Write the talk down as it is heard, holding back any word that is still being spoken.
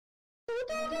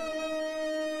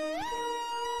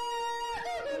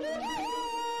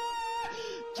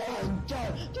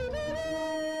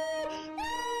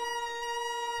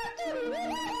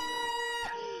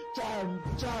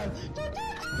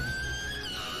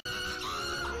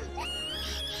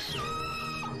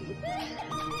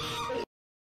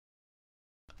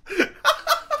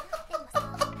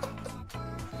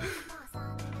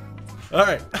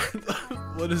Alright,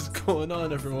 what is going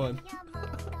on, everyone?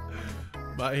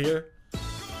 Matt here.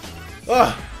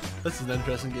 Ah, this is an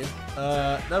interesting game.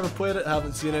 Never played it,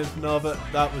 haven't seen anything of it.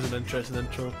 That was an interesting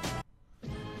intro.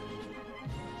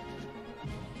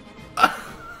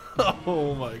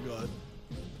 Oh my god.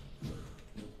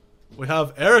 We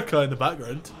have Erica in the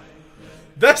background.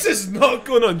 This is not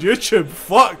going on YouTube.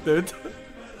 Fuck, dude.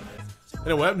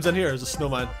 Any weapons in here? There's a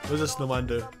snowman. What does a snowman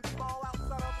do?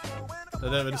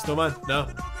 Did I have a snowman? No?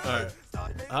 Alright.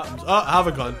 Oh, I have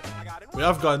a gun. We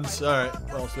have guns. Alright.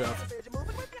 What else do we have?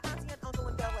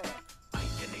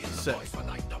 Sick.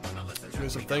 We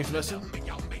got some things missing.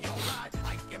 Alright.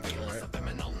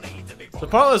 So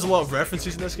apparently there's a lot of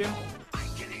references in this game.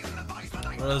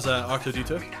 There's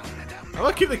R2-D2. I'm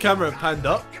gonna keep the camera panned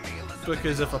up,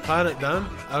 because if I pan it down,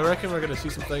 I reckon we're gonna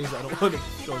see some things that I don't want to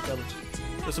show on camera.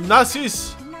 There's some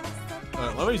Nazis!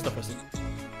 Alright, let me use the pistol.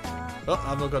 Oh, I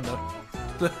have no gun now.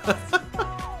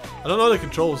 I don't know the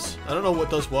controls. I don't know what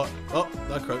does what. Oh,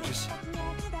 that crouches.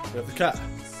 We have the cat.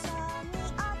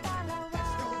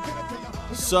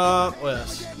 So, oh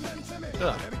yes. Look at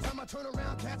that.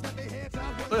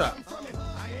 Look at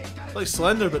that. Like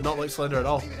Slender, but not like Slender at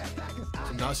all.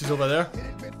 Some Nazis over there.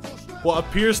 What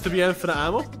appears to be infinite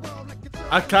ammo.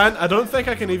 I don't think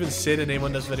I can even say the name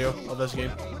on this video of this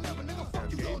game.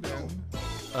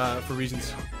 For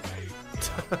reasons.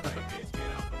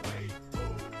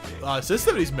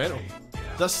 Sensitivity is mental.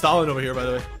 Is that Stalin over here, by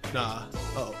the way? Nah.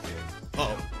 Uh-oh.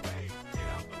 Uh-oh.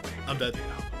 I'm dead.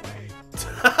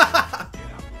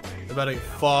 I'm about to get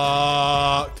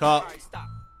fucked up.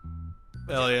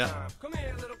 Hell yeah.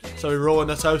 So we roll in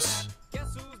this house.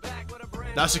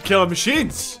 That's a killing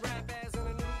machines.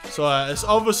 So it's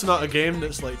obviously not a game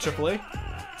that's like AAA.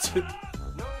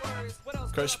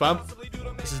 Crouch spam.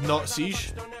 This is not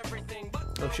Siege.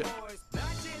 Oh shit.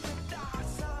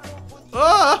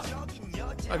 Ah!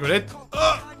 I grenade.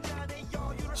 Ah!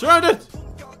 Surrounded!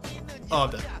 Oh, I'm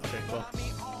dead. Okay, well.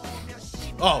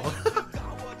 Oh.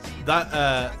 that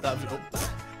oh.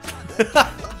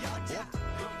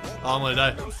 Oh, I'm gonna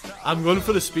die. I'm going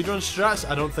for the speedrun strats.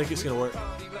 I don't think it's gonna work.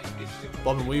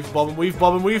 Bob and weave, bob and weave,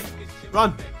 bob and weave.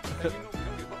 Run!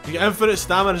 You get infinite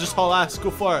stamina, just haul ass.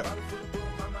 Go for it.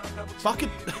 Fucking.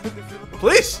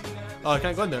 Please! Oh, I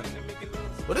can't go in there.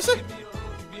 What is it?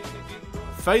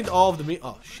 Find all of the meat.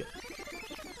 Oh shit.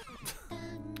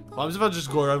 What happens if I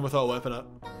just go around without a weapon out?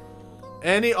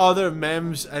 Any other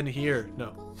memes in here?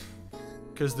 No.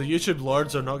 Because the YouTube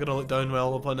lords are not going to look down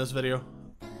well upon this video.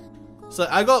 So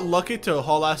I got lucky to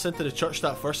haul ass into the church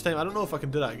that first time. I don't know if I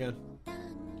can do that again.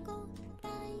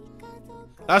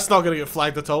 That's not going to get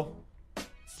flagged at all.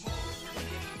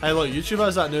 Hey look, YouTube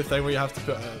has that new thing where you have to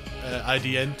put an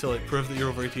ID in to like prove that you're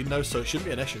over 18 now, so it shouldn't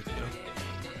be an issue, you know.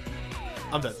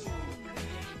 I'm dead.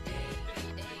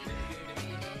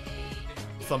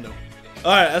 Thumbnail.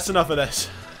 Alright, that's enough of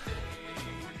this.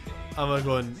 I'm gonna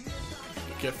go and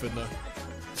get food now.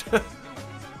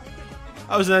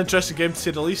 That was an interesting game to say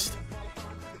the least.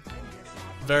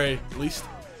 Very least.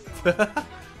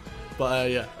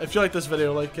 But yeah, if you like this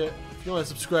video, like it. If you want to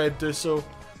subscribe, do so.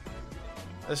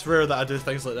 It's rare that I do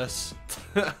things like this.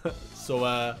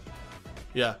 So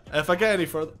yeah, if I get any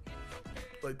further,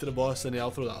 like to the boss, then yeah,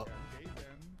 I'll throw that up.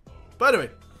 But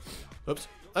anyway, oops.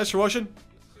 Thanks for watching.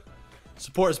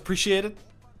 Support is appreciated,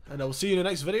 and I will see you in the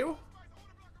next video.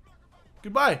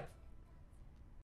 Goodbye.